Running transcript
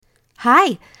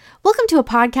Hi, welcome to a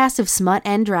podcast of Smut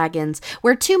and Dragons,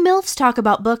 where two MILFs talk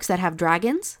about books that have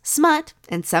dragons, smut,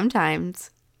 and sometimes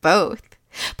both.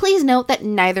 Please note that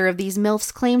neither of these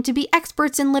MILFs claim to be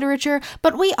experts in literature,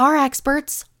 but we are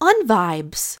experts on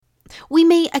vibes. We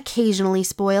may occasionally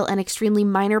spoil an extremely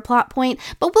minor plot point,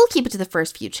 but we'll keep it to the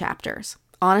first few chapters.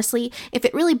 Honestly, if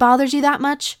it really bothers you that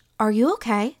much, are you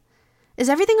okay? Is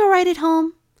everything alright at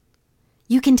home?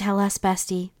 You can tell us,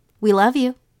 bestie. We love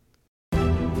you.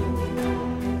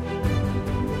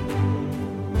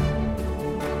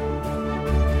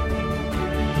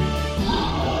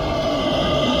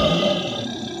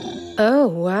 Oh,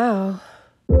 wow.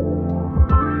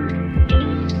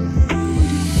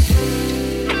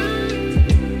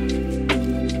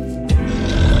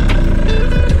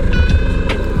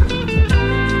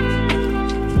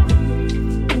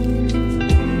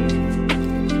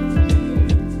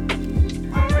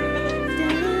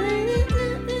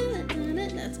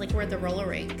 That's like we're at the roller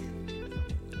rink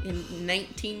in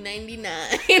 1999.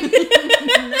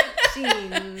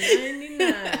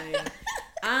 1999.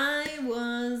 I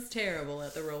was terrible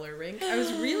at the roller rink. I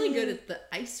was really good at the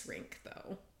ice rink,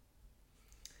 though.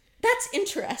 That's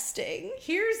interesting.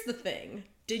 Here's the thing.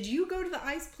 Did you go to the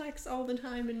Iceplex all the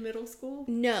time in middle school?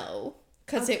 No,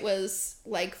 because it was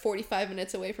like 45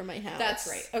 minutes away from my house. That's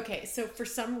right. Okay, so for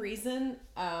some reason,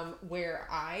 where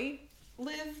I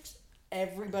lived,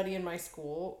 everybody in my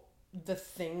school, the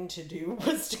thing to do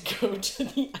was to go to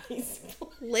the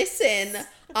Iceplex. Listen,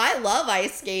 I love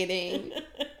ice skating.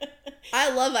 I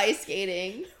love ice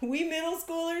skating. We middle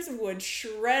schoolers would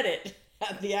shred it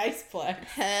at the Iceplex.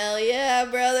 Hell yeah,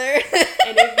 brother.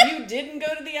 And if you didn't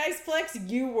go to the Iceplex,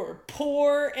 you were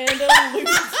poor and a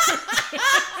loser.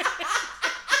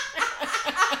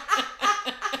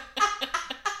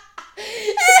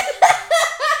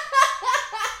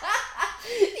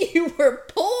 You were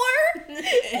poor and a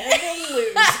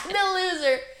loser. and a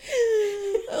loser.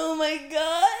 Oh my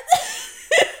god.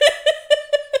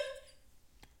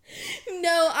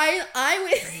 No, I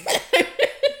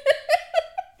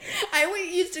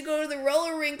used to go to the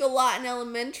roller rink a lot in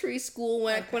elementary school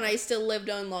when I still lived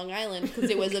on Long Island because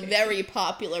it was a very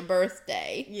popular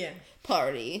birthday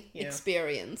party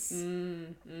experience.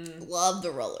 Love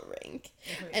the roller rink.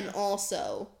 And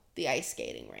also the ice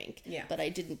skating rink. Yeah. But I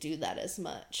didn't do that as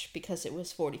much because it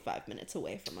was 45 minutes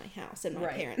away from my house and my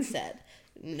parents said,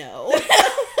 no.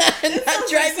 I'm not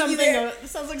driving you there. It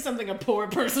sounds like something a poor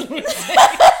person would say.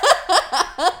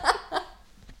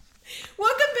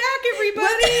 Welcome back,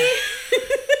 everybody.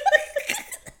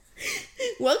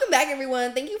 Welcome back,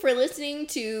 everyone. Thank you for listening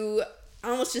to... I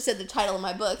almost just said the title of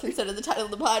my book instead of the title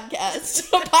of the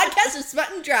podcast. A podcast of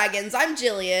Smut and Dragons. I'm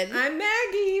Jillian. I'm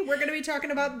Maggie. We're going to be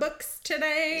talking about books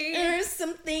today. Or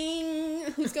something.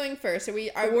 Who's going first?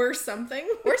 We're something.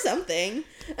 We're something.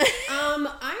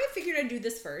 I figured I'd do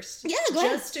this first. Yeah, go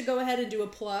ahead. Just to go ahead and do a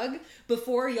plug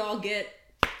before y'all get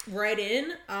right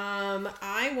in.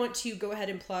 I want to go ahead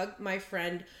and plug my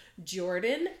friend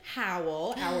Jordan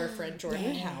Howell. Our friend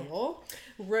Jordan Howell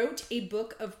wrote a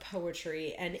book of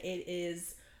poetry, and it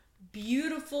is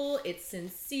beautiful. It's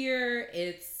sincere.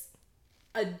 It's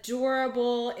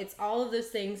adorable. It's all of those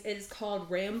things. It is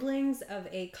called Ramblings of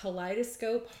a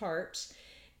Kaleidoscope Heart,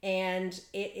 and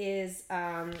it is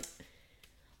on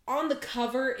the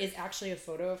cover is actually a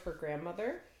photo of her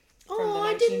grandmother. From the 1940s.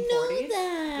 I didn't know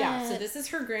that. Yeah, so this is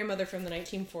her grandmother from the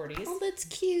 1940s. Oh, that's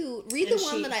cute. Read the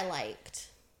one that I liked.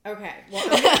 Okay, well,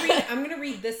 I'm gonna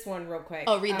read this one real quick.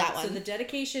 Oh, read that one. So the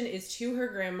dedication is to her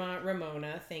grandma,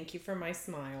 Ramona. Thank you for my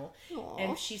smile. Aww.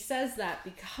 And she says that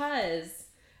because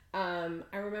I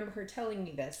remember her telling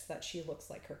me this, that she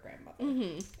looks like her grandmother.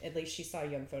 Mm-hmm. At least she saw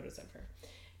young photos of her.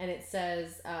 And it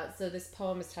says, so this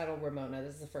poem is titled Ramona.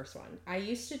 This is the first one. I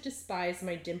used to despise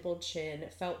my dimpled chin,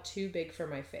 felt too big for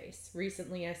my face.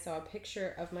 Recently, I saw a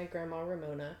picture of my grandma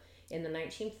Ramona in the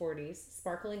 1940s,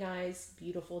 sparkling eyes,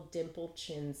 beautiful dimpled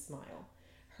chin smile.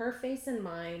 Her face and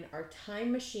mine are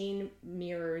time machine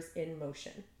mirrors in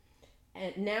motion.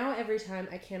 And now every time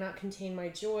I cannot contain my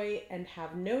joy and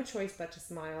have no choice but to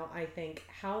smile, I think,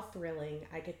 how thrilling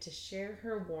I get to share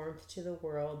her warmth to the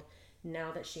world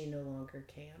now that she no longer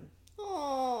can.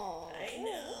 Oh, I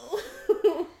know.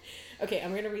 Okay,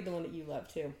 I'm going to read the one that you love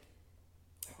too.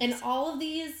 And all of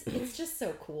these, it's just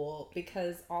so cool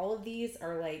because all of these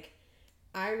are like,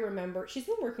 I remember, she's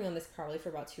been working on this probably for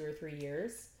about 2 or 3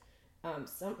 years.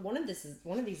 One of these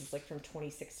is like from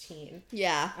 2016.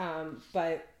 Yeah.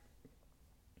 But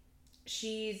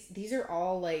these are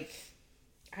all like,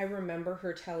 I remember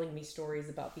her telling me stories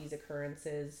about these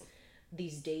occurrences,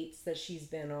 these dates that she's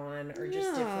been on, or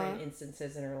just different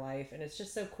instances in her life. And it's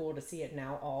just so cool to see it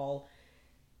now all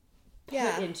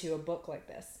put into a book like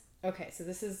this. Okay, so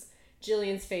this is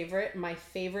Jillian's favorite, my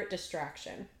favorite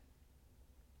distraction.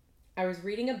 I was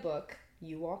reading a book.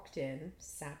 You walked in,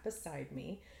 sat beside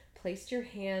me, placed your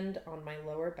hand on my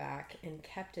lower back, and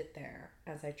kept it there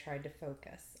as I tried to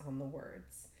focus on the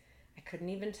words. I couldn't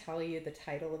even tell you the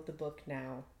title of the book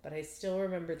now, but I still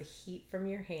remember the heat from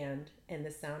your hand and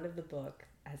the sound of the book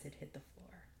as it hit the floor.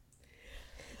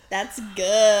 That's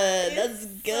good. That's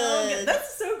good.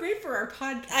 That's so great for our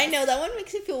podcast. I know, that one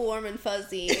makes me feel warm and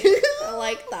fuzzy. I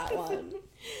like that one.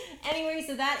 Anyway,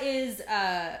 so that is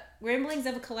Ramblings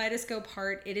of a Kaleidoscope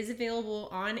Heart. It is available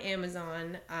on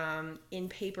Amazon in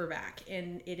paperback,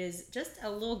 and it is just a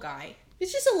little guy.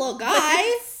 It's just a little guy.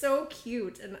 It's so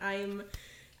cute, and I'm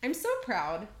so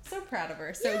proud of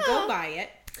her. So go buy it.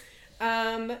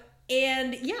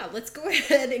 And yeah, let's go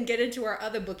ahead and get into our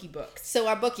other bookie books. So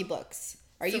our bookie books.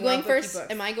 Are you going first? Books.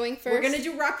 Am I going first? We're gonna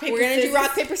do rock, paper, scissors. We're gonna do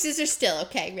rock, paper, scissors still.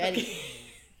 Okay, ready? Okay.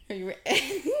 Are you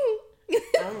ready?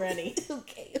 I'm ready.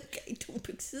 Okay. Don't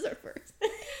pick scissors first.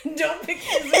 Don't pick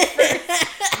scissors first.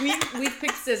 We've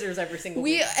picked scissors every single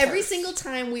week. Every single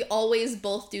time we always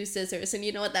both do scissors, and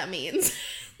you know what that means?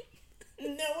 No,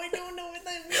 I don't know what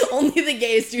that means. Only the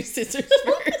gays do scissors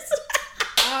first.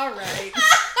 All right.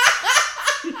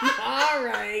 All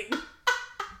right.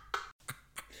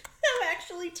 I'm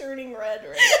actually turning red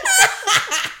right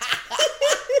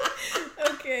now.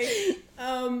 Okay.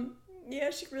 Yeah,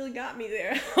 she really got me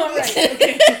there. All right.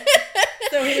 Okay.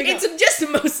 So here we go. It's just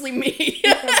mostly me.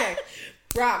 Okay.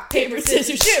 Rock, paper,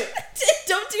 scissors, shoot.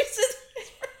 Don't do scissors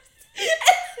first.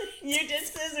 You did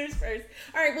scissors first.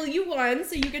 All right. Well, you won,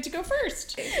 so you get to go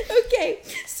first. Okay.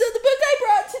 So the book I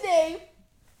brought today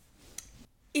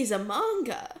is a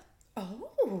manga.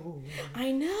 Oh.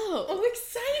 I know. Oh,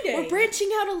 exciting. We're branching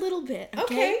out a little bit.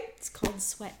 Okay. It's called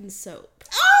Sweat and Soap.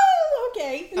 Oh,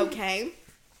 okay. Okay.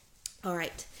 All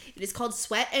right. It is called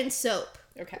Sweat and Soap.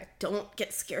 Okay. Don't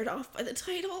get scared off by the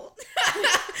title.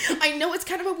 I know it's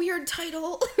kind of a weird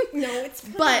title. No, it's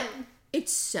fun. But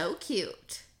it's so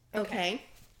cute. Okay.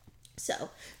 So,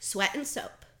 Sweat and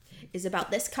Soap is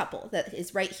about this couple that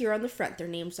is right here on the front. Their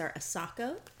names are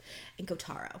Asako and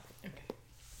Kotaro. Okay.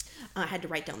 I had to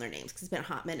write down their names because it's been a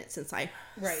hot minute since I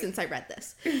read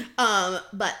this.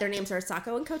 But their names are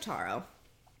Asako and Kotaro.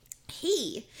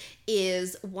 He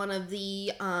is one of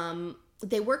the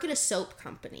they work at a soap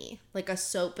company, like a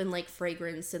soap and like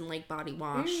fragrance and like body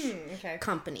wash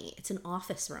company. It's an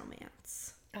office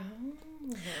romance.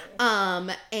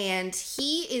 And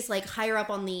he is like higher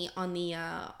up on the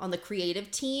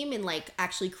creative team and like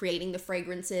actually creating the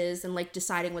fragrances and like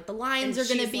deciding what the lines are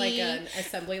going to be. Like an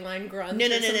assembly line grunt. No.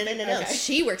 Okay.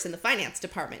 She works in the finance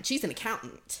department. She's an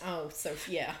accountant. Oh, so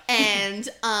yeah. And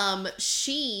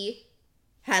she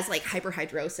has like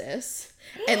hyperhidrosis.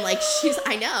 And like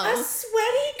I know. A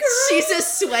sweaty girl. She's a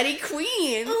sweaty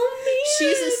queen. Oh man.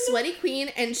 She's a sweaty queen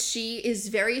and she is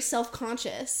very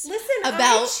self-conscious. Listen,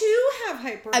 about I too have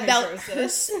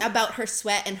hyperhidrosis. About her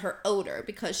sweat and her odor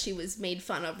because she was made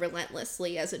fun of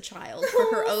relentlessly as a child for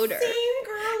her odor. Same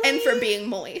girlie. And for being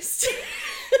moist. Same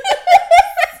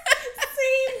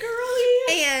girlie.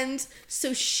 And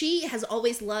so she has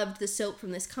always loved the soap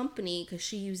from this company because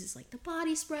she uses like the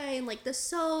body spray and like the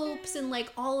soaps and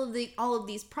like all of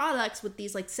these products with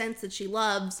these like scents that she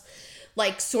loves,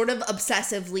 like sort of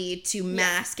obsessively to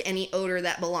mask any odor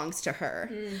that belongs to her.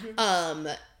 Mm-hmm.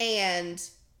 And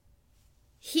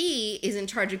he is in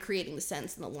charge of creating the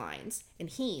scents and the lines, and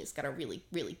he's got a really,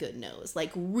 really good nose,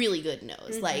 like really good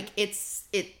nose. Mm-hmm. Like it's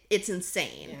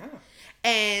insane. Yeah.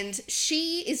 And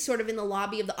she is sort of in the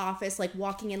lobby of the office, like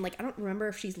walking in, like I don't remember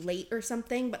if she's late or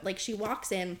something, but like she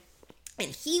walks in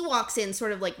and he walks in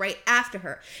sort of like right after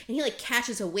her and he like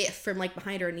catches a whiff from like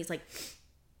behind her and he's like,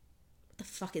 what the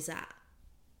fuck is that?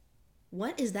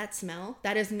 What is that smell?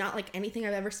 That is not like anything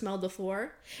I've ever smelled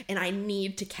before and I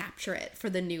need to capture it for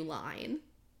the new line.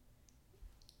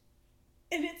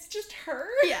 And it's just her?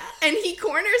 Yeah. And he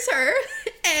corners her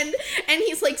and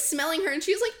he's like smelling her and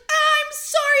she's like, I'm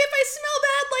sorry if I smell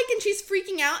bad. Like, and she's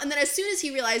freaking out. And then as soon as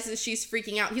he realizes she's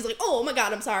freaking out, he's like, oh my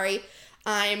God, I'm sorry.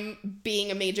 I'm being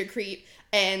a major creep.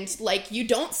 And like, you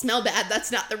don't smell bad.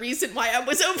 That's not the reason why I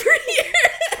was over here.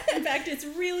 In fact, it's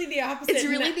really the opposite. It's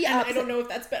really the opposite. I don't know if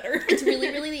that's better. It's really,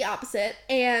 really the opposite.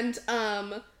 And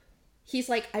he's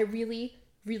like, I really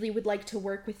would like to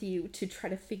work with you to try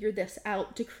to figure this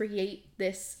out, to create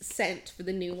this scent for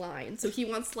the new line. So he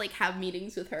wants to like have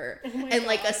meetings with her and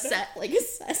like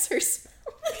assess her smell.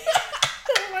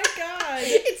 Oh my God.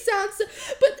 It sounds so,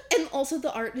 and also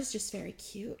the art is just very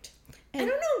cute. I don't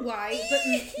know why,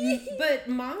 but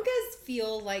mangas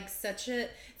feel like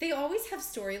they always have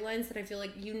storylines that I feel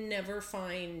like you never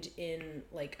find in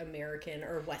like American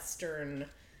or Western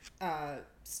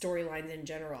storylines in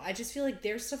general. I just feel like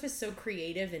their stuff is so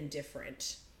creative and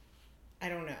different. I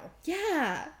don't know.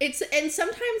 Yeah. And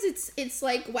sometimes it's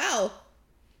like, wow.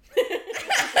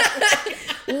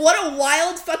 What a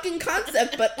wild fucking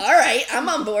concept, but all right, I'm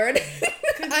on board.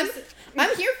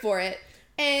 I'm here for it.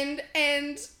 And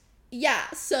yeah,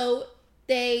 so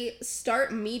they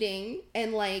start meeting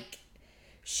and like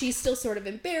she's still sort of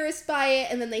embarrassed by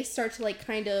it, and then they start to like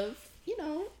kind of, you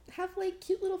know, have like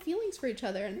cute little feelings for each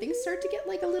other, and things start to get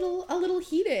like a little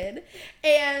heated.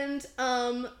 And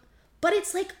but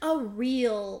it's like a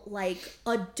real like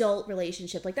adult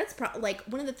relationship. Like that's like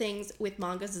one of the things with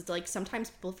mangas is like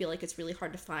sometimes people feel like it's really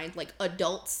hard to find like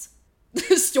adults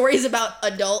stories about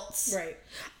adults, right?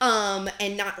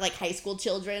 And not like high school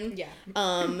children. Yeah.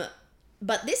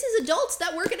 But this is adults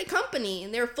that work at a company,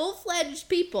 and they're full-fledged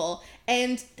people,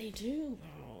 and they do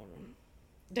bone.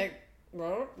 Did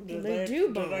I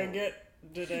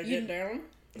get down?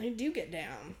 They do get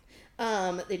down.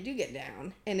 They do get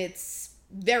down, and it's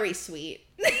very sweet.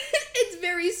 It's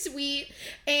very sweet,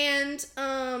 and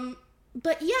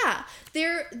but yeah,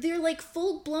 they're like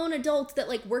full-blown adults that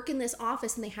like work in this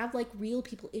office, and they have like real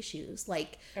people issues,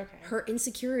 like her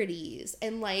insecurities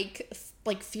and like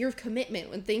fear of commitment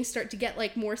when things start to get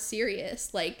like more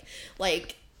serious. Like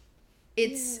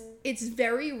it's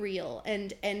very real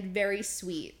and very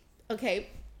sweet. Okay.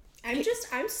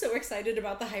 I'm so excited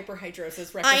about the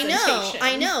hyperhidrosis representation.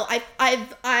 I know.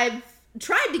 I've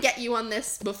tried to get you on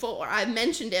this before. I've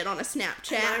mentioned it on a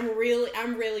Snapchat. And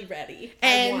I'm really ready.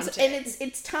 And I want it. And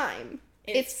it's time.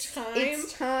 It's time.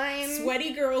 It's time.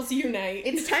 Sweaty girls unite.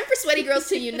 It's time for sweaty girls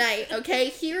to unite. Okay,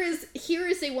 here is a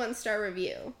 1-star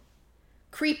review.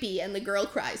 Creepy, and the girl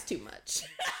cries too much.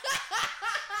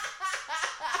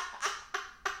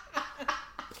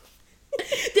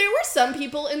 There were some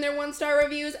people in their 1-star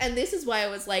reviews, and this is why I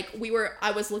was like,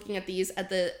 I was looking at these at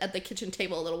the kitchen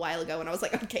table a little while ago, and I was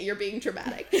like, okay, you're being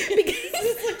dramatic.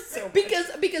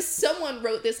 Because someone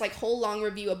wrote this like whole long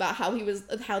review about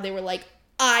how they were like,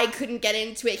 I couldn't get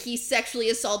into it. He sexually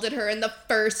assaulted her in the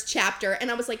first chapter.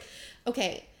 And I was like,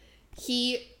 okay,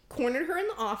 he cornered her in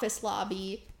the office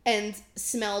lobby and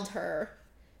smelled her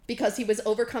because he was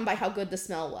overcome by how good the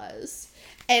smell was.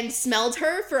 And smelled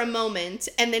her for a moment,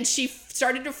 and then she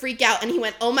started to freak out, and he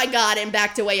went, oh my God, and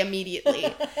backed away immediately.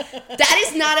 That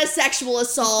is not a sexual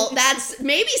assault. That's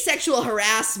maybe sexual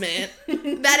harassment.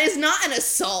 That is not an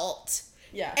assault.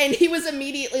 Yeah. And he was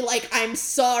immediately like, I'm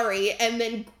sorry, and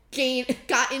then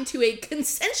got into a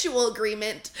consensual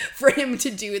agreement for him to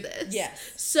do this.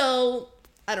 Yes. So,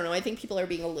 I don't know, I think people are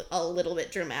being a little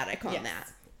bit dramatic on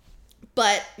that.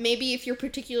 But maybe if you're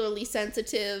particularly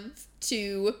sensitive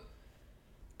to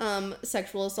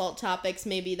sexual assault topics,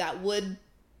 maybe that would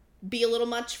be a little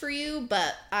much for you,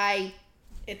 but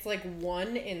it's like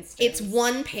one instance. It's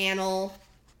one panel.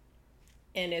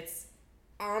 And it's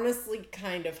honestly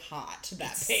kind of hot,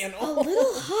 that panel. A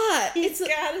little hot. He's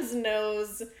got his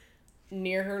nose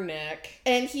near her neck.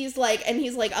 And he's like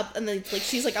up, and then like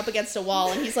she's like up against a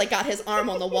wall, and he's like got his arm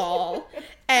on the wall.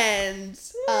 And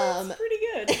that's pretty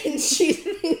good.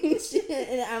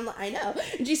 I know.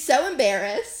 And she's so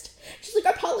embarrassed. She's like, I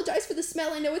apologize for the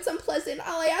smell. I know it's unpleasant.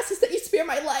 All I ask is that you spare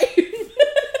my life. And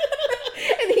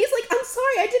he's like, I'm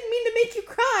sorry. I didn't mean to make you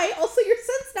cry. Also, your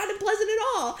son's not unpleasant at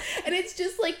all. And it's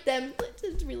just like them.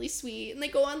 It's really sweet. And they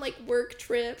go on like work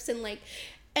trips and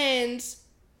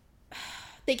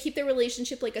they keep their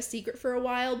relationship like a secret for a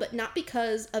while, but not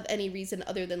because of any reason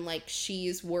other than like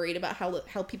she's worried about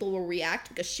how people will react,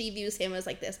 because she views him as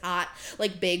like this hot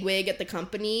like bigwig at the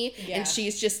company, and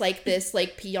she's just like this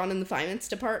like peon in the finance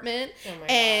department. Oh my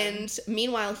and God.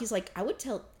 Meanwhile, he's like, I would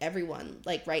tell everyone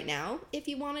like right now if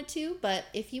you wanted to, but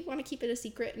if you want to keep it a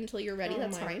secret until you're ready,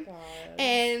 that's fine. God.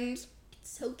 And it's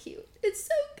so cute. It's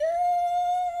so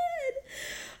good.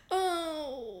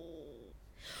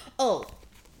 Oh.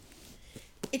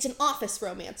 It's an office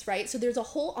romance, right? So there's a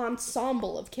whole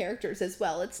ensemble of characters as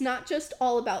well. It's not just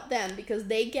all about them, because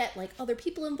they get like other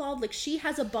people involved. Like she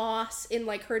has a boss in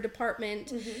like her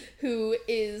department who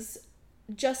is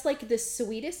just like the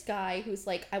sweetest guy who's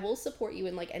like, I will support you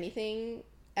in like anything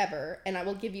ever, and I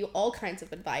will give you all kinds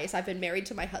of advice. I've been married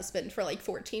to my husband for like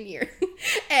 14 years.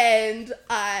 and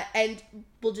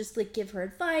we'll just like give her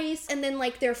advice. And then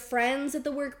like they're friends at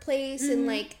the workplace, and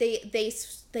like they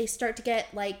start to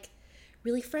get like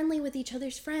really friendly with each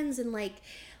other's friends, and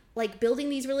like building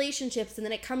these relationships, and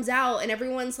then it comes out and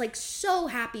everyone's like so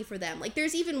happy for them. Like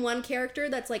there's even one character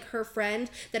that's like her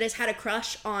friend that has had a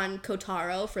crush on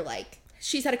Kotaro for like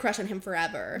she's had a crush on him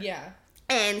forever. Yeah.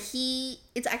 And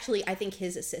it's actually, I think,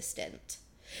 his assistant.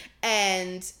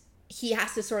 And he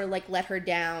has to sort of, like, let her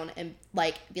down and,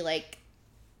 like, be like,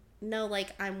 no,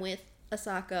 like, I'm with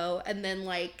Asako. And then,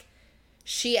 like,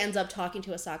 she ends up talking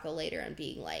to Asako later and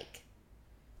being, like,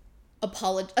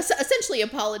 essentially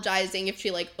apologizing if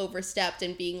she, like, overstepped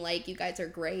and being like, you guys are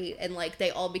great. And, like, they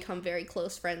all become very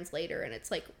close friends later. And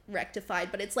it's, like,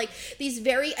 rectified. But it's, like, these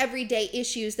very everyday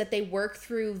issues that they work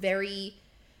through very,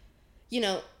 you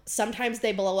know, sometimes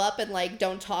they blow up and, like,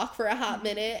 don't talk for a hot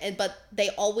minute, but they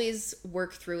always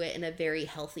work through it in a very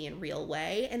healthy and real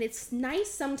way. And it's nice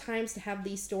sometimes to have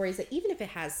these stories that, even if it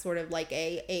has sort of, like,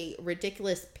 a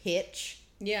ridiculous pitch,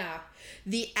 yeah,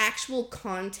 the actual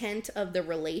content of the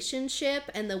relationship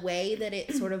and the way that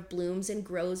it sort of blooms and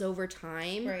grows over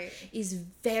time is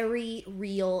very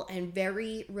real and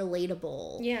very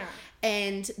relatable. Yeah.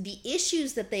 And the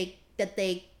issues that they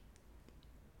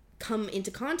come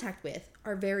into contact with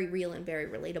are very real and very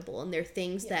relatable, and they're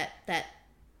things that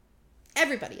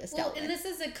everybody has dealt with. And this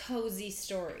is a cozy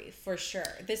story for sure.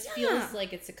 This feels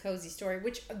like it's a cozy story,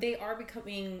 which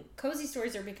cozy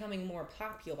stories are becoming more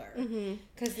popular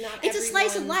because it's a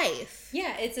slice of life.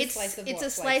 Yeah, it's a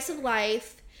slice of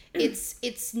life.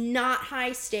 It's not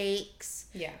high stakes.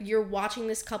 Yeah, you're watching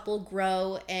this couple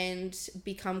grow and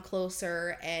become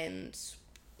closer, and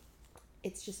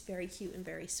it's just very cute and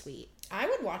very sweet. I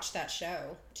would watch that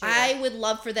show too. I would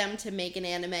love for them to make an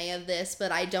anime of this, but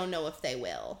I don't know if they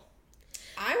will.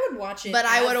 I would watch it. But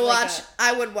I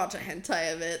would watch a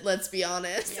hentai of it, let's be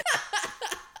honest. Yeah.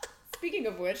 Speaking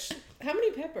of which, how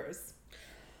many peppers?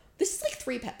 This is like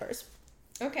 3 peppers.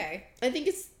 Okay. I think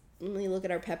it's, let me look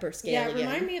at our pepper scale again.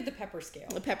 Remind me of the pepper scale.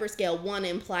 The pepper scale: 1,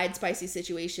 implied spicy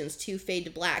situations; 2, fade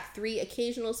to black; 3,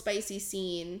 occasional spicy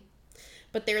scene.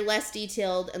 But they're less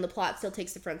detailed, and the plot still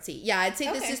takes the front seat. Yeah, I'd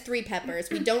say this is 3 peppers.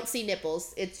 We don't see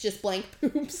nipples. It's just blank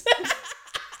poops.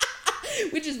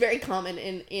 Which is very common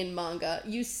in manga.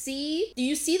 You see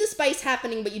the spice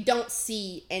happening, but you don't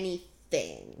see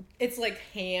anything. It's like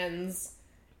hands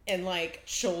and like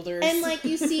shoulders. And like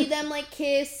you see them like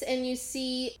kiss, and you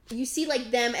see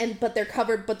like them, but they're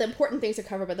covered, but the important things are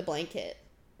covered by the blanket.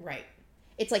 Right.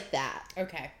 It's like that.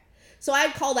 Okay. So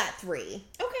I'd call that 3.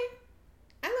 Okay.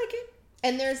 I like it.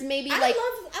 And there's maybe I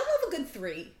love a good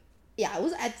 3. Yeah,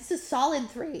 it's a solid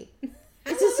 3.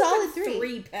 It's a solid 3.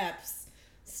 3 peps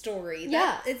story.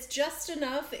 Yeah. It's just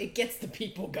enough. It gets the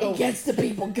people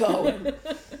going.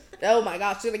 Oh my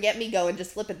gosh, it's gonna get me going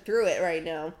just flipping through it right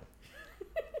now.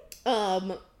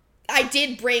 I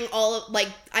did bring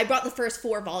I brought the first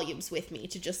 4 volumes with me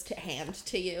to just hand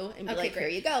to you and be like, great.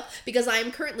 Here you go. Because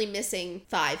I'm currently missing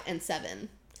 5 and 7.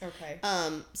 Okay.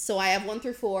 So I have 1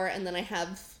 through 4, and then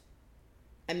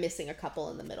I'm missing a couple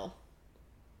in the middle.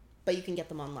 But you can get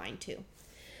them online too.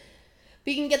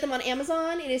 But you can get them on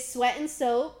Amazon. It is Sweat and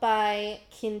Soap by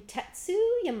Kintetsu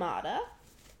Yamada.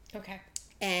 Okay.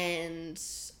 And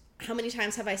how many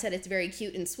times have I said it's very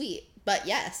cute and sweet? But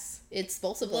yes, it's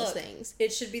both of those things.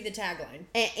 It should be the tagline.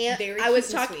 And very I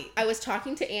cute and sweet. I was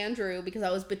talking to Andrew because I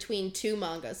was between 2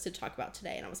 mangas to talk about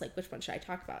today, and I was like, which one should I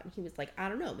talk about? And he was like, I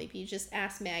don't know. Maybe you just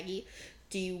ask Maggie.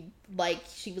 She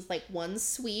was like, one's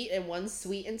sweet and one's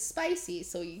sweet and spicy.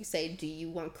 So you say, do you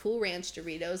want Cool Ranch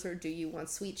Doritos or do you want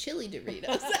sweet chili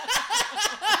Doritos?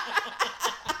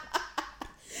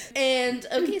 And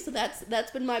okay, so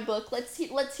that's been my book. Let's hear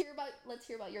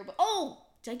about your book. Oh,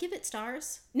 did I give it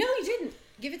stars? No, you didn't.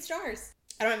 Give it stars.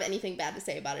 I don't have anything bad to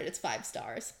say about it. It's 5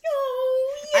 stars.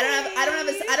 Oh, yay. I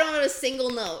don't have a single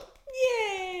note.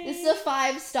 Yay! This is a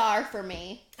 5-star for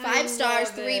me. 5 stars,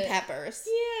 3 peppers.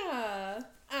 Yeah,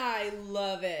 I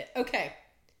love it. Okay,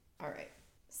 all right.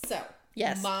 So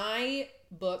yes, my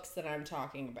books that I'm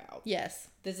talking about. Yes,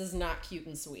 this is not cute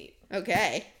and sweet.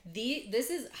 Okay. This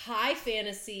is high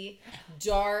fantasy,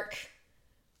 dark,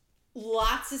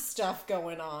 lots of stuff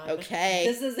going on. Okay.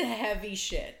 This is heavy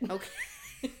shit. Okay.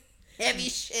 Heavy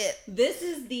shit. This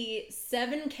is the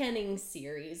 7 Kenning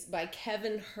series by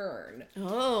Kevin Hearn.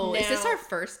 Oh, is this our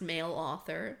first male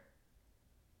author?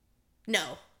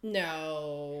 No.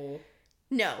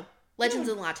 Legends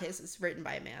and Lattes is written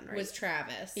by a man, right? Was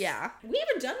Travis. Yeah. We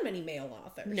haven't done many male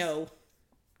authors. No.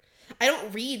 I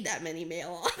don't read that many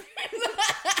male authors.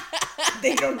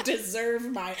 They don't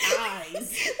deserve my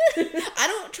eyes. I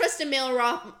don't trust a male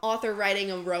author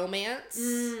writing a romance.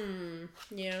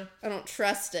 Yeah. I don't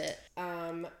trust it.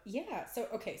 Yeah.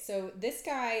 So this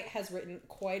guy has written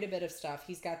quite a bit of stuff.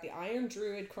 He's got the Iron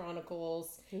Druid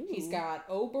Chronicles. Ooh. He's got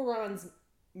Oberon's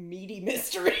Meaty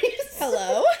Mysteries.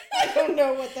 Hello? I don't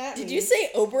know what that means. Did you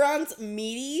say Oberon's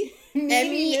Meaty? Meaty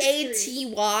Meaty?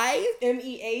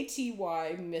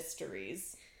 Meaty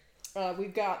Mysteries.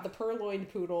 We've got the purloined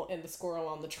poodle and the squirrel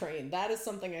on the train. That is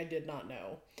something I did not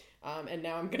know. And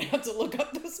now I'm going to have to look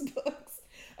up those books.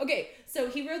 Okay, so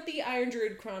he wrote the Iron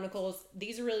Druid Chronicles.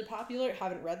 These are really popular.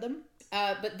 Haven't read them.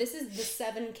 But this is the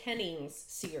Seven Kennings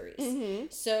series. Mm-hmm.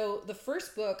 So the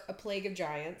first book, A Plague of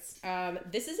Giants,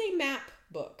 this is a map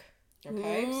book.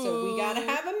 Okay, Ooh. So we gotta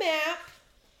have a map.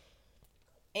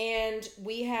 And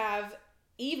we have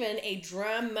even a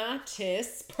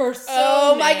dramatis personae.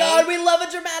 Oh my god, we love a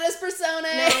dramatis personae.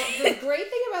 Now, the great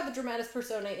thing about the dramatis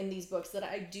personae in these books that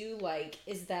I do like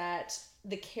is that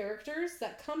the characters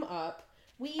that come up,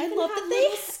 we even have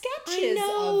little sketches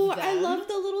of them. I love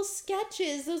the little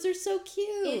sketches. Those are so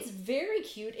cute. It's very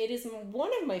cute. It is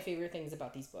one of my favorite things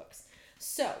about these books.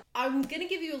 So, I'm going to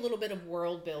give you a little bit of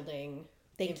world building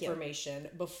information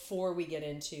before we get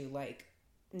into, like,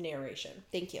 narration.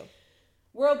 Thank you.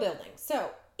 World building.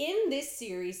 So, in this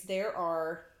series, there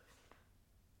are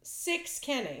 6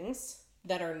 Kennings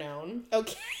that are known.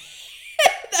 Okay.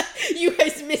 You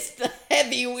guys missed the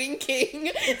heavy winking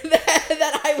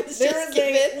that I was just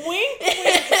given. There is a wink.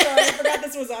 Sorry, I forgot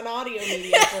this was on audio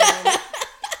media for a moment.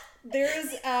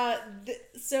 There's,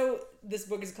 so this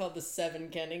book is called the Seven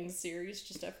Kennings series,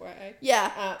 just FYI.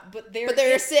 Yeah. But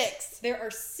there are 6. There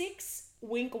are 6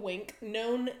 wink wink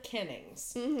known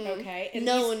Kennings. Mm-hmm. Okay? And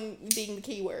known being the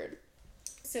key word.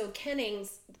 So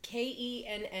Kennings, Kenning,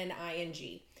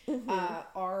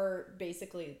 are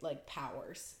basically like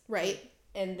powers. Right.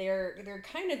 And they're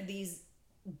kind of these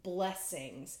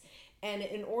blessings. And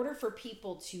in order for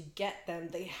people to get them,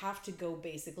 they have to go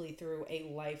basically through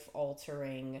a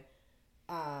life-altering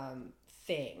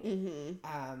thing.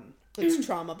 Mm-hmm. It's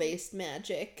trauma-based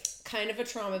magic. Kind of a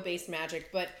trauma-based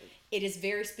magic, but it is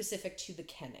very specific to the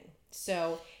Kenning.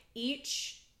 So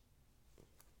each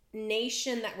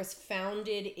nation that was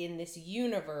founded in this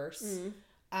universe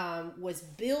was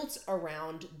built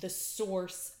around the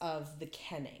source of the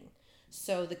Kenning.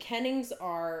 So the Kennings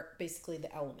are basically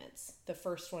the elements. The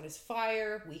first one is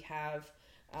fire. We have,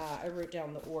 I wrote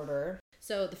down the order.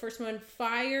 So the first one,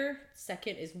 fire.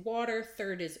 Second is water.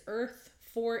 Third is earth.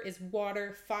 4 is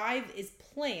water. 5 is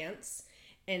plants.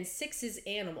 And 6 is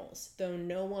animals. Though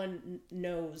no one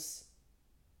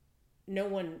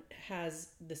has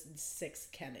the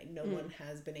 6th Kenning. No one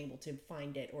has been able to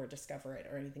find it or discover it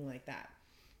or anything like that.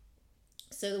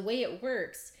 So the way it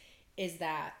works is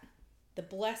that the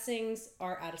blessings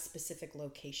are at a specific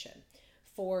location.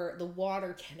 For the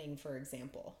water Kenning, for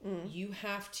example, you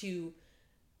have to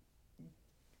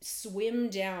swim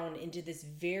down into this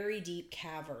very deep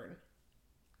cavern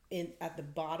at the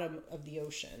bottom of the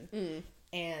ocean.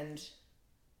 And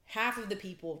half of the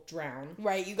people drown.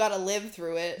 Right, you gotta live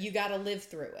through it.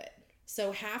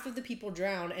 So half of the people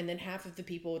drown, and then half of the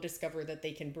people discover that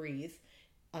they can breathe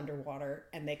underwater,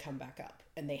 and they come back up,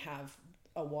 and they have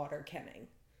a water Kenning.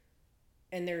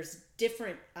 And there's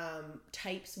different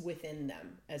types within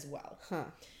them as well.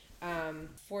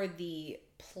 For the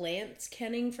plants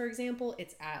Kenning, for example,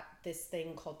 it's at this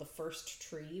thing called the first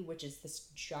tree, which is this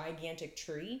gigantic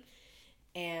tree.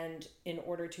 And in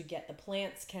order to get the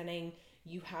plants Kenning,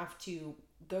 you have to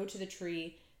go to the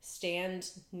tree,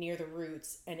 stand near the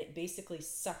roots, and it basically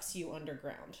sucks you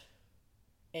underground.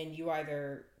 And you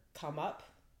either come up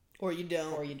or you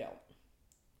don't.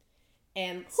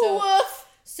 And so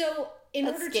in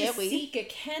That's order scary. To seek a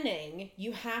Kenning,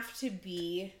 you have to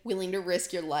be willing to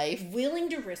risk your life.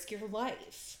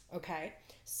 Okay?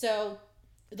 So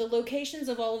the locations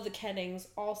of all of the Kennings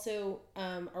also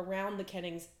around the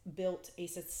Kennings built a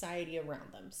society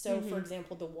around them. So for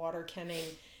example, the water Kenning,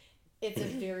 it's a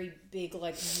very big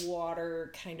like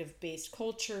water kind of based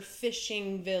culture,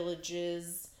 fishing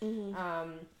villages.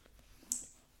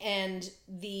 And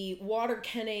the water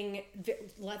Kenning,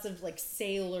 lots of like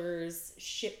sailors,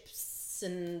 ships,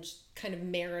 and kind of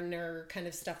mariner kind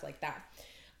of stuff like that.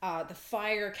 The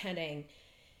fire Kenning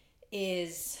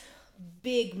is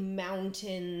big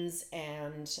mountains,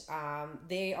 and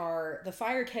the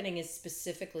fire Kenning is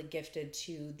specifically gifted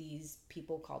to these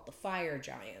people called the fire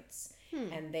giants.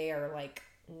 And they are like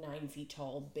 9 feet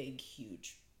tall, big,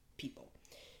 huge people.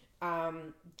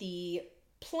 The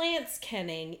plants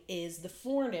Kenning is the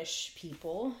Fornish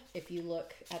people. If you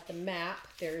look at the map,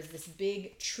 there's this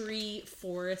big tree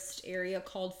forest area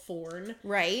called Forn.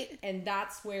 Right. And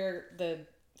that's where the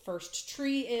first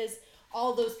tree is.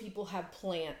 All those people have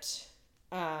plant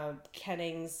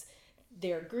Kennings.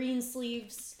 They're green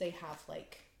sleeves. They have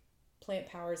like plant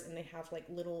powers, and they have like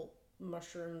little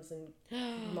mushrooms and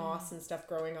moss and stuff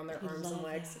growing on their arms and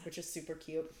legs, which is super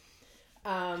cute.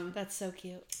 That's so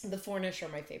cute. The Fornish are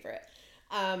my favorite.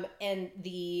 And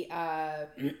the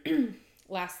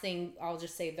last thing I'll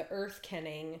just say, the Earth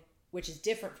Kenning which is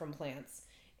different from plants,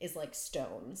 is like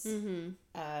stones.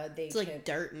 It's like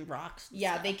dirt and rocks. And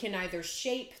yeah, stuff. they can either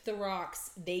shape the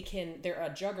rocks, they're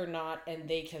a juggernaut, and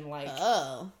they can like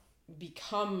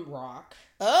become rock.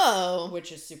 Oh.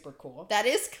 Which is super cool. That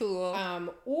is cool.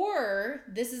 Or,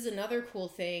 this is another cool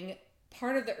thing,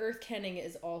 part of the earth kenning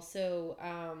is also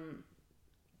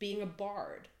being a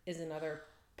bard is another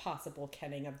possible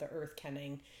kenning of the earth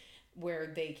kenning,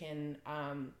 where they can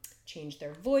change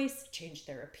their voice, change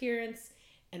their appearance,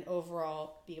 and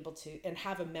overall be able to, and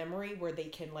have a memory where they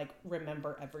can like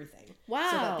remember everything. Wow.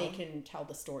 So that they can tell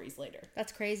the stories later.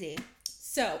 That's crazy.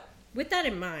 So, with that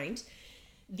in mind,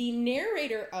 the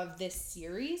narrator of this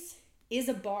series is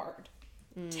a bard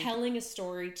telling a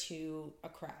story to a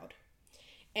crowd.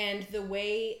 And the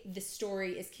way the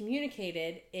story is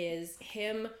communicated is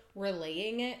him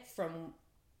relaying it from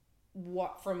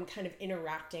kind of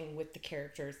interacting with the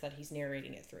characters that he's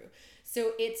narrating it through.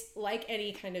 So it's like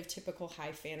any kind of typical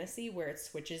high fantasy where it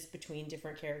switches between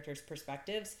different characters'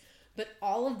 perspectives, but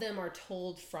all of them are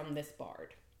told from this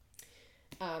bard.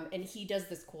 And he does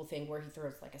this cool thing where he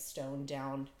throws like a stone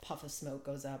down, puff of smoke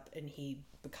goes up, and he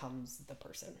becomes the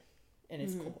person. And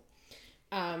it's cool.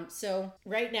 So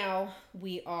right now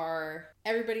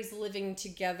everybody's living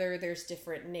together. There's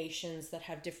different nations that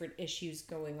have different issues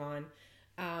going on.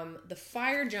 The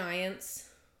fire giants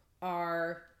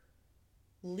are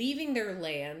leaving their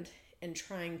land and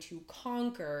trying to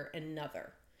conquer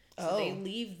another. So they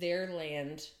leave their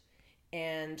land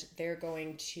and they're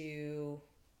going to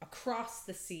across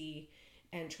the sea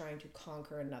and trying to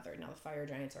conquer another. Now, the fire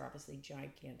giants are obviously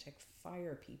gigantic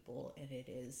fire people, and it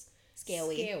is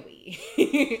scaly.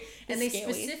 And they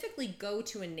specifically go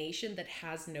to a nation that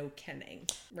has no kenning.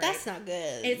 Right? That's not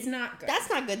good. It's not good.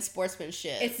 That's not good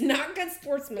sportsmanship. It's not good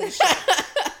sportsmanship.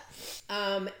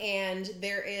 And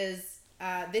there is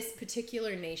this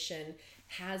particular nation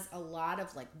has a lot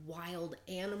of like wild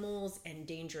animals and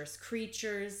dangerous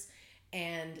creatures,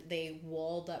 and they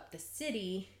walled up the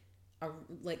city,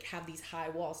 like have these high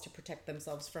walls to protect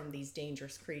themselves from these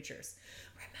dangerous creatures.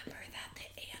 Remember that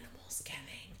the animals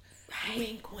kenning, right.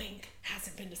 Wink wink,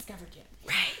 hasn't been discovered yet.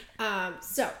 Right.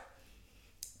 So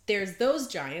there's those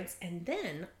giants, and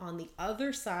then on the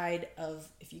other side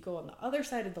if you go on the other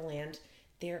side of the land,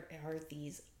 there are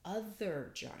these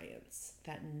other giants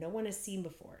that no one has seen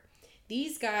before.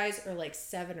 These guys are like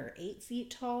 7 or 8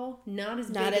 feet tall, not as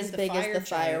big as the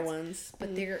fire ones,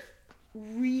 but they're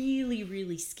really,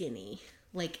 really skinny,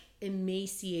 like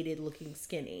emaciated looking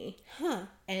skinny. Huh.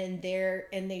 And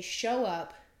they show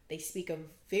up. They speak a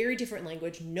very different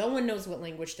language. No one knows what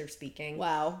language they're speaking.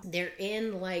 Wow. They're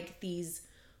in like these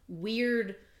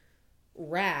weird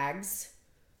rags,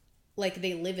 like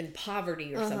they live in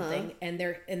poverty or something, and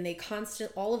they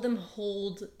all of them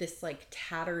hold this like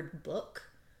tattered book.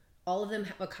 All of them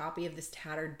have a copy of this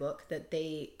tattered book that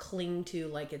they cling to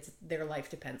like it's their life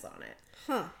depends on it.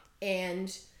 Huh.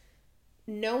 And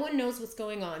no one knows what's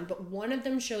going on, but one of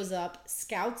them shows up,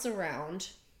 scouts around,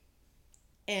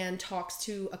 and talks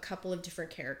to a couple of different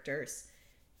characters,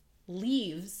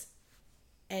 leaves,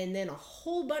 and then a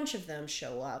whole bunch of them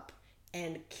show up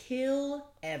and kill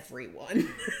everyone.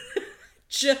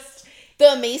 Just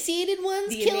the emaciated ones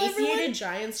the kill emaciated everyone?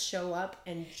 Giants show up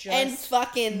and just and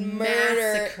fucking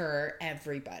massacre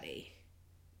everybody.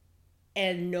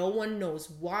 And no one knows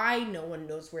why. No one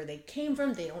knows where they came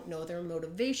from. They don't know their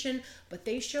motivation, but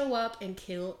they show up and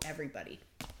kill everybody.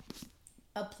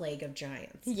 A plague of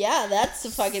giants. Yeah, that's a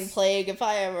fucking plague if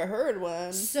I ever heard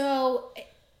one. So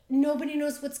nobody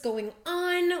knows what's going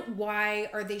on. Why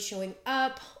are they showing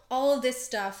up? All of this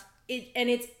stuff.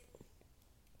 It's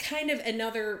kind of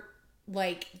another,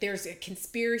 like, there's a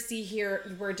conspiracy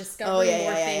here. We're discovering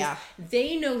more things. Yeah.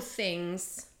 They know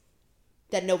things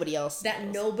that nobody else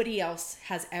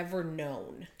has ever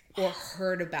known or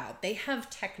heard about. They have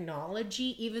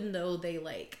technology, even though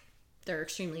they're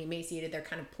extremely emaciated, they're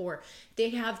kind of poor. They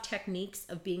have techniques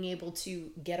of being able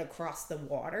to get across the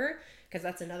water, because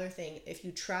that's another thing. If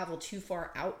you travel too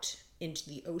far out into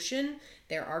the ocean,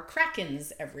 there are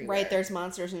krakens everywhere. Right, there's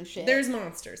monsters and shit.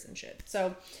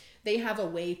 So they have a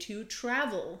way to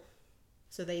travel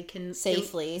so they can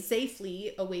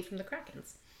safely away from the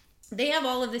krakens. They have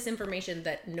all of this information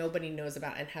that nobody knows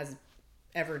about and has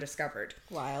ever discovered.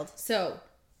 Wild. So,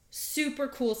 super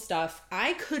cool stuff.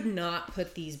 I could not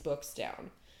put these books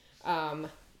down.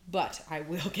 But I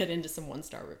will get into some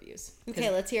 1-star reviews. Okay,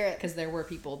 let's hear it. Because there were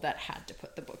people that had to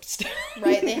put the books down.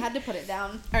 Right, they had to put it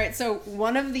down. All right, so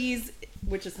one of these,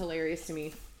 which is hilarious to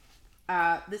me,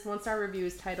 this 1-star review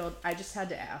is titled, "I Just Had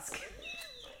to Ask."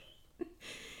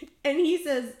 And he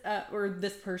says, or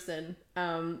this person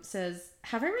says,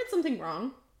 "Have I read something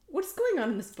wrong? What's going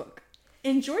on in this book?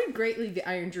 Enjoyed greatly the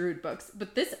Iron Druid books,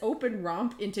 but this open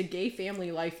romp into gay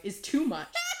family life is too much.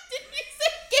 Did you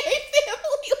say gay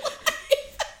family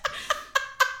life?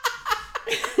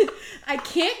 I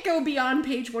can't go beyond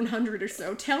page 100 or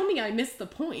so. Tell me I missed the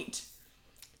point.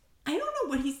 I don't know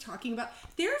what he's talking about.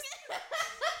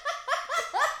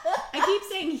 I keep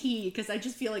saying he because I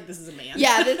just feel like this is a man.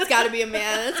 Yeah, it's got to be a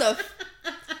man. No,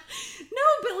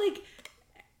 but like,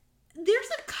 there's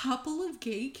a couple of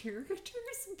gay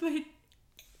characters, but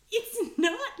it's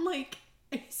not like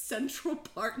a central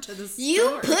part to the story.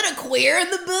 You put a queer in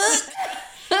the book?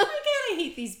 I gotta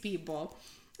hate these people.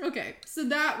 Okay, so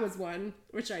that was one,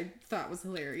 which I thought was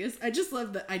hilarious. I just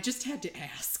love that. I just had to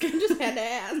ask.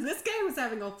 This guy was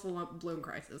having a full-blown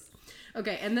crisis.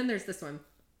 Okay, and then there's this one.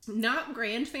 Not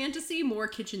grand fantasy, more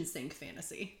kitchen sink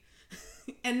fantasy.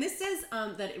 And this says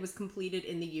that it was completed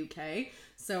in the UK.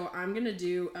 So I'm going to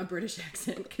do a British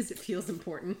accent because it feels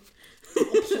important.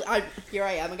 Here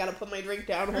I am. I got to put my drink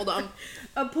down. Hold on.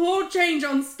 A poor change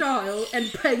on style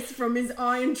and pace from his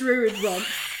Iron Druid romp.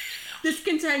 This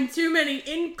contained too many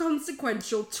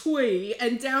inconsequential, twee,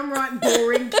 and downright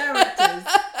boring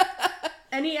characters.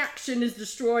 Any action is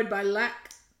destroyed by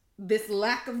this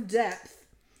lack of depth,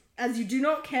 as you do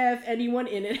not care if anyone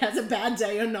in it has a bad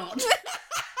day or not.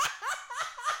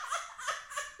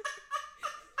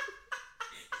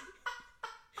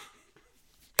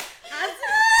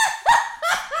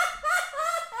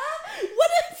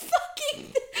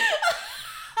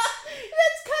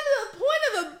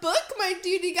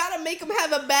 Make them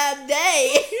have a bad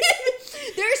day.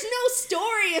 There's no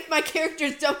story if my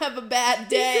characters don't have a bad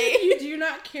day. You do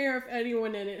not care if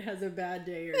anyone in it has a bad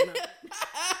day or not.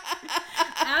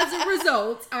 As a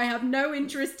result, I have no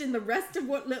interest in the rest of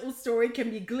what little story can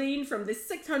be gleaned from this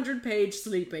 600-page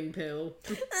sleeping pill.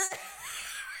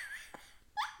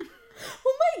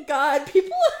 Oh my god,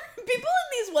 people in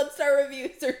these 1-star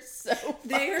reviews are so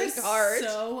fucking hard. They're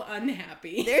so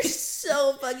unhappy. They're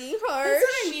so fucking hard. That's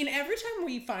what I mean. Every time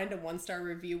we find a 1-star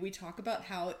review, we talk about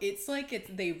how it's like it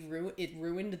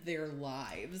ruined their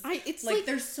lives. It's like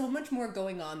there's so much more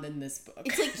going on than this book.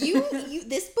 It's like you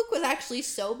this book was actually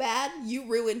so bad, you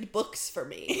ruined books for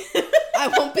me. I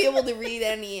won't be able to read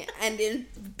any and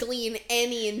glean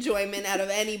any enjoyment out of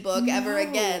any book ever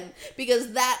again,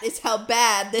 because that is how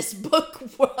bad this book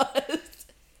was.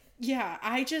 Yeah,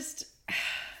 I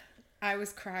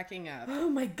was cracking up. Oh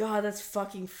my god, that's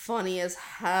fucking funny as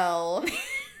hell.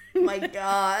 My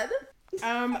god.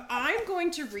 I'm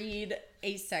going to read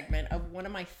a segment of one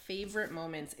of my favorite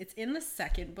moments. It's in the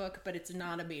second book, but it's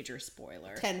not a major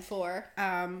spoiler.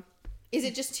 10-4. Is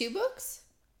it just 2 books?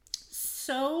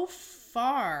 So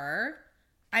far,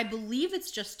 I believe it's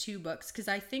just 2 books, because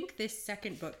I think this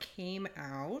second book came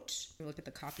out, let me look at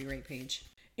the copyright page,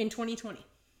 in 2020.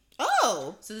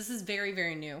 Oh! So this is very,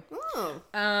 very new. Oh.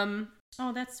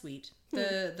 Oh, that's sweet.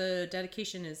 The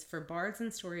dedication is for bards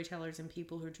and storytellers and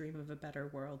people who dream of a better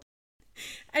world.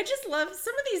 I just love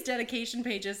some of these dedication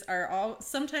pages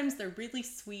sometimes they're really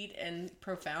sweet and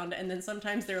profound, and then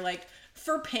sometimes they're like,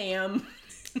 for Pam.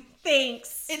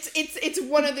 Thanks. It's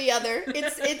one or the other.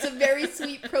 It's a very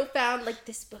sweet, profound, like,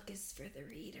 this book is for the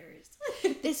readers.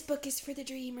 This book is for the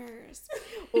dreamers.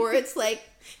 Or it's like,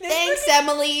 thanks,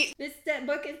 Emily. This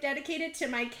book is dedicated to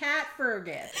my cat,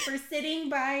 Fergus, for sitting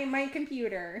by my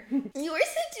computer. You are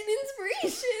such an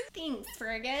inspiration. Thanks,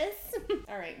 Fergus.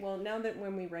 All right, well, now that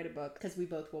when we write a book, because we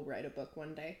both will write a book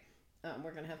one day,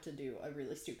 we're going to have to do a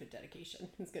really stupid dedication.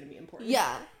 It's going to be important.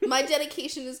 Yeah, my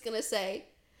dedication is going to say,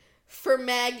 for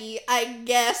Maggie, I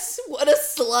guess, what a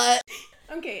slut.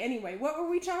 Okay, anyway, what were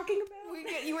we talking about?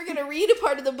 You were going to read a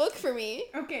part of the book for me.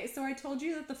 Okay, so I told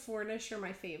you that the Fornish are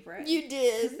my favorite. You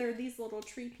did. Because they're these little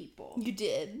tree people. You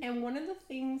did. And one of the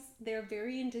things, they're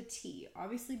very into tea.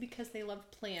 Obviously because they love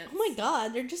plants. Oh my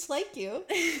god, they're just like you.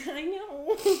 I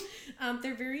know.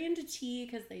 They're very into tea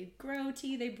because they grow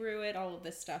tea, they brew it, all of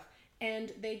this stuff.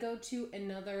 And they go to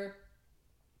another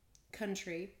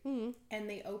country and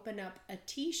they open up a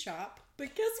tea shop.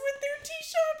 But guess what their tea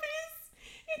shop is?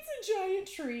 It's a giant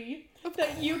tree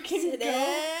that you can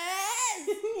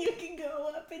You can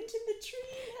go up into the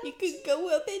tree. You can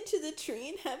go up into the tree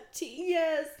and have tea.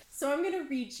 Yes. So I'm going to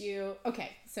read you.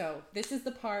 Okay, so this is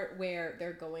the part where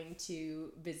they're going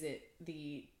to visit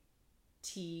the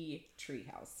tea tree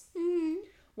house. Mm-hmm.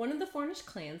 One of the Fornish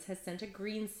clans has sent a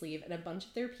Greensleeve and a bunch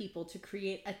of their people to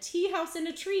create a tea house in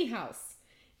a tree house.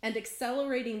 And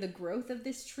accelerating the growth of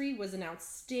this tree was an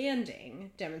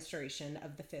outstanding demonstration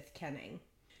of the fifth kenning.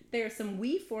 There are some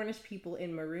wee Fornish people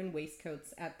in maroon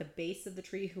waistcoats at the base of the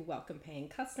tree who welcome paying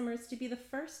customers to be the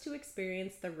first to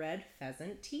experience the Red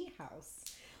Pheasant Tea House.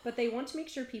 But they want to make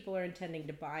sure people are intending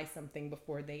to buy something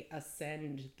before they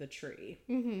ascend the tree.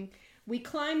 We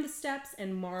climb the steps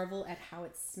and marvel at how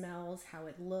it smells, how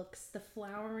it looks, the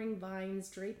flowering vines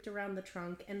draped around the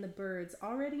trunk, and the birds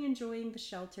already enjoying the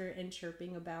shelter and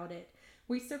chirping about it.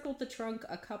 We circled the trunk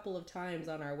a couple of times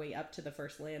on our way up to the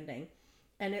first landing,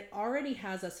 and it already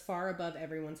has us far above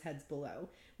everyone's heads below.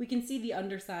 We can see the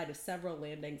underside of several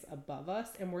landings above us,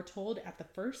 and we're told at the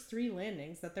first 3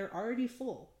 landings that they're already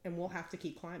full, and we'll have to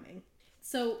keep climbing.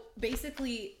 So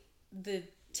basically, the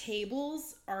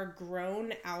tables are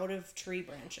grown out of tree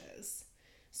branches.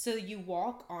 So you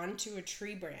walk onto a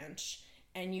tree branch,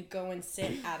 and you go and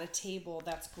sit at a table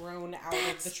that's grown out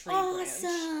of the tree branch.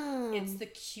 It's the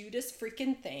cutest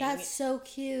freaking thing. That's so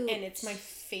cute. And it's my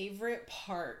favorite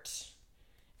part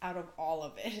out of all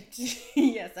of it.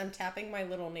 Yes, I'm tapping my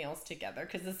little nails together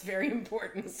because it's very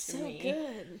important to me. So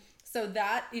good. So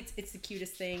that, it's the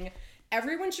cutest thing.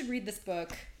 Everyone should read this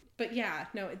book. But yeah,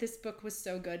 no, this book was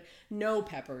so good. No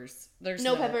peppers. There's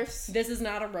no peppers. This is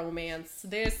not a romance.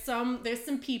 There's some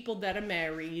people that are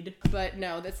married, but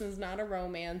no, this is not a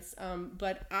romance.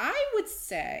 But I would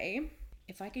say,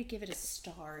 if I could give it a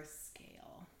star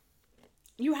scale.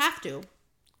 You have to.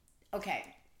 Okay.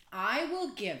 I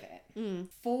will give it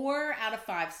 4 out of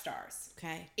 5 stars.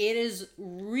 Okay. It is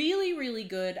really, really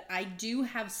good. I do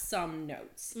have some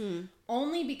notes.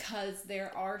 Only because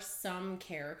there are some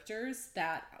characters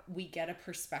that we get a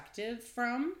perspective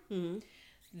from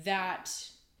that...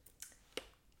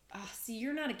 see,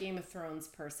 you're not a Game of Thrones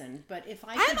person, but if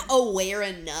I'm aware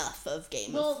enough of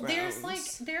Game of Thrones. Well,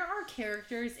 there are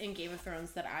characters in Game of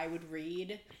Thrones that I would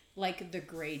read, like the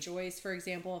Greyjoys, for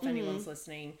example, if anyone's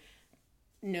listening...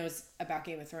 knows about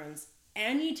Game of Thrones.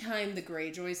 Anytime the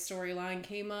Greyjoy storyline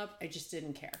came up, I just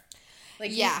didn't care.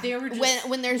 Like, yeah, they were just,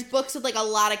 when there's books with like a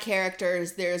lot of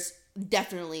characters, there's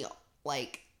definitely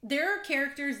like there are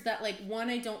characters that like 1,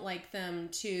 I don't like them.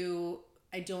 2,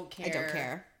 I don't care. I don't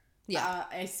care. Yeah,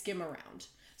 I skim around.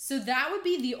 So that would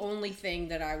be the only thing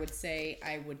that I would say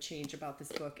I would change about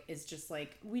this book is just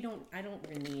like I don't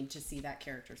really need to see that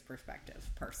character's perspective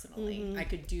personally. I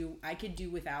could do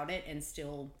without it and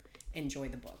still enjoy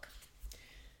the book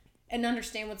and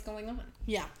understand what's going on.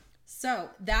 Yeah. So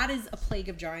that is A Plague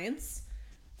of Giants.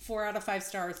 4 out of 5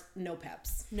 stars. No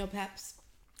peps. No peps.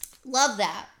 Love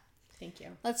that. Thank you.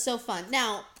 That's so fun.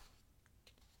 Now,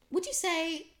 would you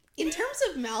say, in terms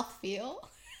of mouthfeel,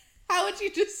 how would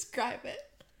you describe it?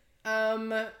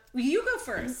 You go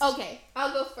first. Okay,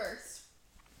 I'll go first.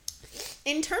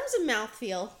 In terms of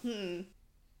mouthfeel,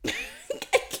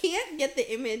 I can't get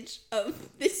the image of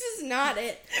this is not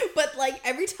it. But like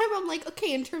every time I'm like,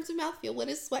 okay, in terms of mouthfeel, what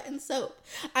is sweat and soap?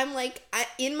 I'm like,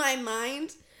 in my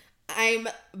mind, I'm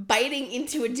biting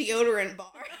into a deodorant bar.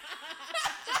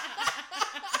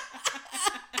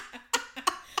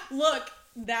 Look,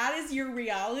 that is your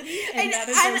reality, and that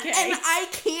is okay. And I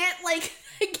can't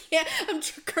I'm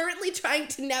currently trying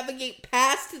to navigate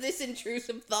past this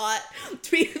intrusive thought,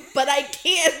 but I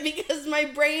can't because my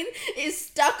brain is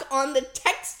stuck on the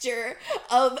texture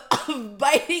of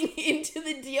biting into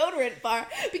the deodorant bar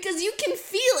because you can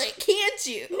feel it, can't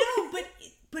you? No,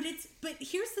 but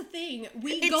here's the thing.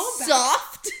 It's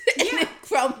soft and it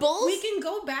crumbles. We can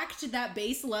go back to that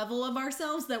base level of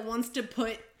ourselves that wants to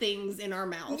put things in our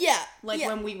mouth. Yeah.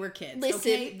 When we were kids.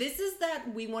 Listen. Okay? This is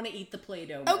that we want to eat the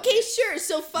Play-Doh. Okay, sure.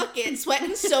 So fuck it. Sweat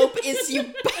and soap is you...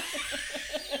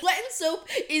 Sweat and soap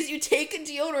is you take a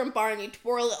deodorant bar and you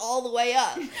twirl it all the way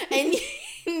up. And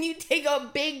you take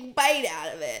a big bite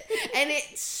out of it. And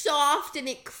it's soft and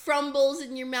it crumbles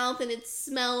in your mouth and it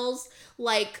smells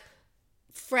like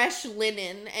fresh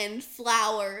linen and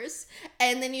flowers,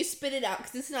 and then you spit it out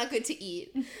because it's not good to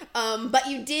eat. But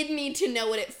you did need to know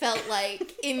what it felt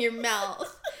like in your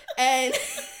mouth, and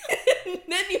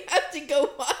then you have to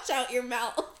go wash out your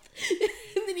mouth.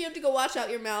 And then you have to go wash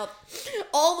out your mouth.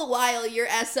 All the while, your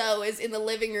SO is in the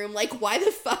living room like, why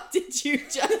the fuck did you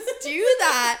just do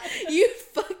that? You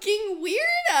fucking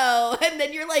weirdo. And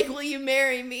then you're like, will you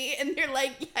marry me? And you're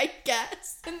like, yeah, I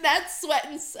guess. And that's sweat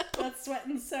and soap. That's sweat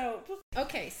and soap.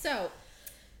 Okay, so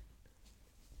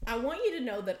I want you to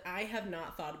know that I have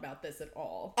not thought about this at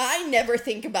all. I never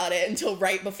think about it until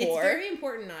right before. It's very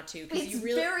important not to.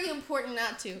 Very important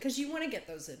not to. Because you want to get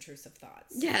those intrusive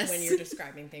thoughts. Yes. When you're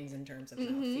describing things in terms of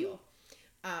mouthfeel.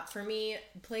 For me,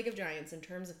 Plague of Giants, in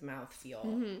terms of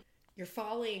mouthfeel, you're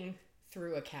falling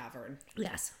through a cavern.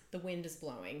 Yes. The wind is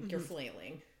blowing. You're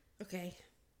flailing. Okay.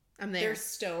 I'm there.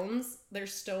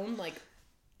 There's stone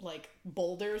like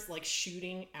boulders like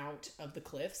shooting out of the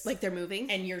cliffs, like they're moving,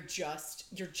 and you're just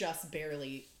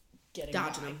barely getting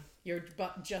dodging by. them. You're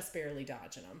just barely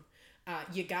dodging them.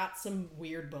 You got some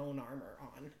weird bone armor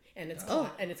on, and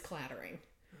it's clattering.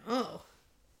 Oh.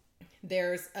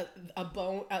 There's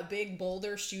a big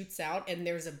boulder shoots out, and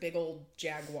there's a big old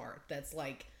jaguar that's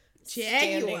like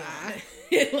Jaguar,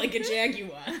 like a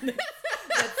jaguar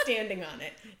that's standing on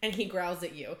it, and he growls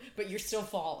at you, but you're still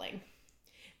falling.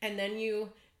 And then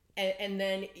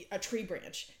then a tree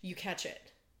branch, you catch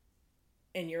it,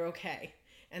 and you're okay.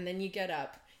 And then you get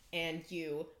up and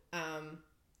you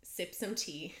sip some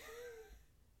tea,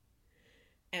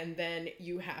 and then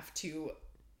you have to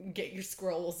get your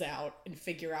scrolls out and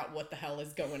figure out what the hell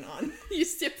is going on. You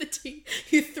sip the tea,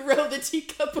 you throw the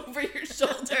teacup over your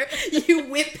shoulder, you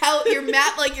whip out your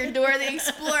map like you're Dora the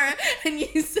Explorer, and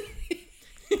you say...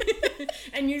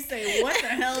 and you say, what the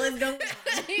hell is going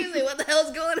on? You say, what the hell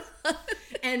is going on?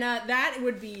 And that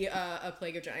would be a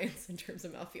Plague of Giants in terms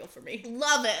of mouthfeel for me.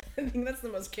 Love it. I think that's the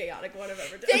most chaotic one I've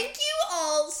ever done. Thank you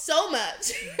all so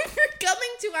much for coming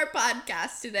to our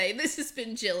podcast today. This has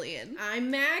been Jillian.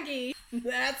 I'm Maggie.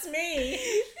 That's me.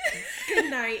 Good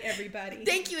night, everybody.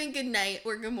 Thank you, and good night,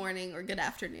 or good morning, or good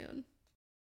afternoon.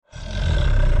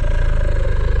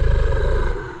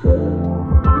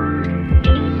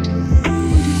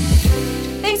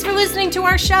 Thanks for listening to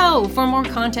our show. For more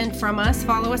content from us,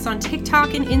 follow us on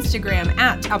TikTok and Instagram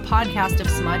at A Podcast of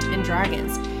Smut and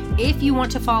Dragons. If you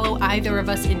want to follow either of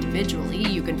us individually,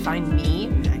 you can find me,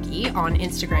 Maggie, on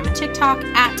Instagram and TikTok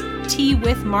at Tea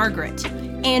with Margaret,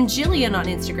 and Jillian on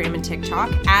Instagram and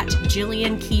TikTok at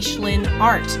Jillian Keishlin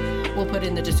Art. We'll put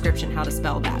in the description how to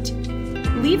spell that.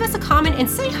 Leave us a comment and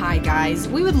say hi, guys.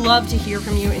 We would love to hear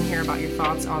from you and hear about your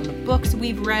thoughts on the books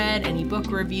we've read, any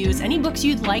book reviews, any books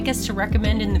you'd like us to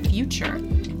recommend in the future.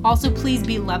 Also, please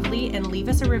be lovely and leave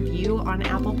us a review on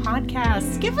Apple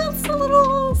Podcasts. Give us a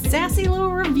little sassy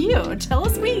little review. Tell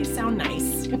us we sound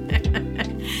nice.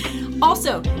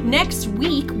 Also, next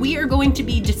week, we are going to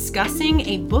be discussing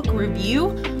a book review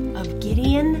of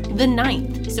Gideon the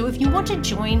Ninth. So if you want to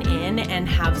join in and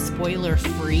have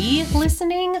spoiler-free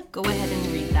listening, go ahead and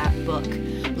read that book.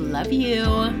 Love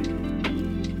you.